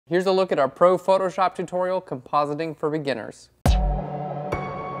Here's a look at our pro Photoshop tutorial, Compositing for Beginners.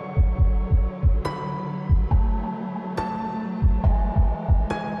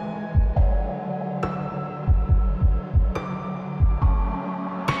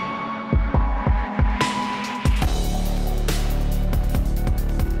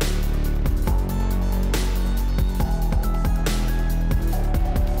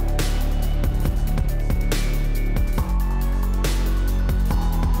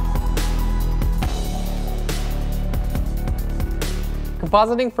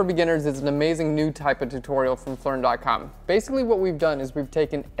 Compositing for Beginners is an amazing new type of tutorial from Phlearn.com. Basically what we've done is we've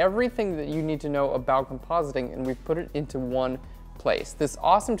taken everything that you need to know about compositing and we've put it into one place. This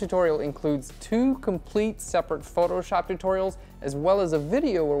awesome tutorial includes 2 complete separate Photoshop tutorials as well as a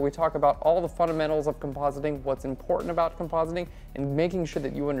video where we talk about all the fundamentals of compositing, what's important about compositing, and making sure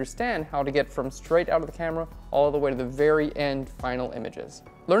that you understand how to get from straight out of the camera all the way to the very end final images.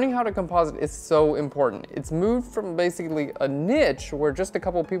 Learning how to composite is so important. It's moved from basically a niche where just a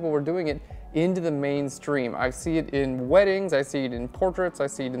couple people were doing it into the mainstream. I see it in weddings, I see it in portraits, I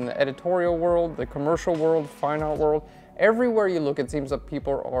see it in the editorial world, the commercial world, fine art world. Everywhere you look, it seems that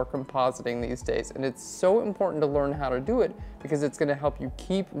people are compositing these days, and it's so important to learn how to do it because it's going to help you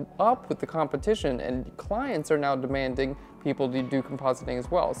keep up with the competition, and clients are now demanding people to do compositing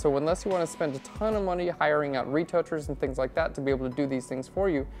as well. So unless you want to spend a ton of money hiring out retouchers and things like that to be able to do these things for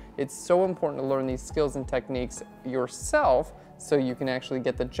you, it's so important to learn these skills and techniques yourself so you can actually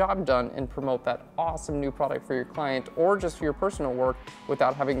get the job done and promote that awesome new product for your client or just for your personal work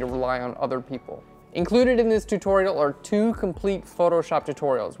without having to rely on other people. Included in this tutorial are 2 complete Photoshop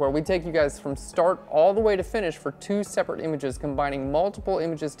tutorials where we take you guys from start all the way to finish for 2 separate images, combining multiple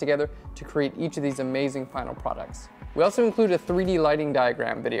images together to create each of these amazing final products. We also include a 3D lighting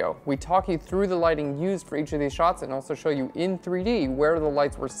diagram video. We talk you through the lighting used for each of these shots and also show you in 3D where the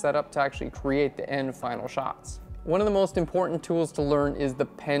lights were set up to actually create the end final shots. One of the most important tools to learn is the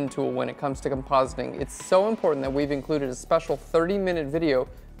pen tool when it comes to compositing. It's so important that we've included a special 30-minute video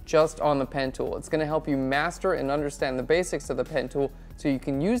just on the pen tool. It's going to help you master and understand the basics of the pen tool so you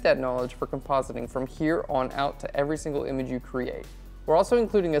can use that knowledge for compositing from here on out to every single image you create. We're also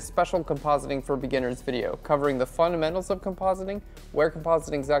including a special Compositing for Beginners video covering the fundamentals of compositing, where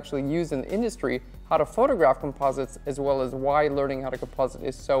compositing is actually used in the industry, how to photograph composites, as well as why learning how to composite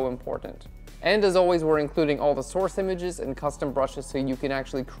is so important. And as always, we're including all the source images and custom brushes so you can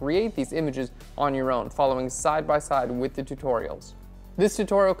actually create these images on your own, following side by side with the tutorials. This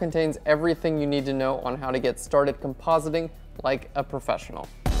tutorial contains everything you need to know on how to get started compositing like a professional.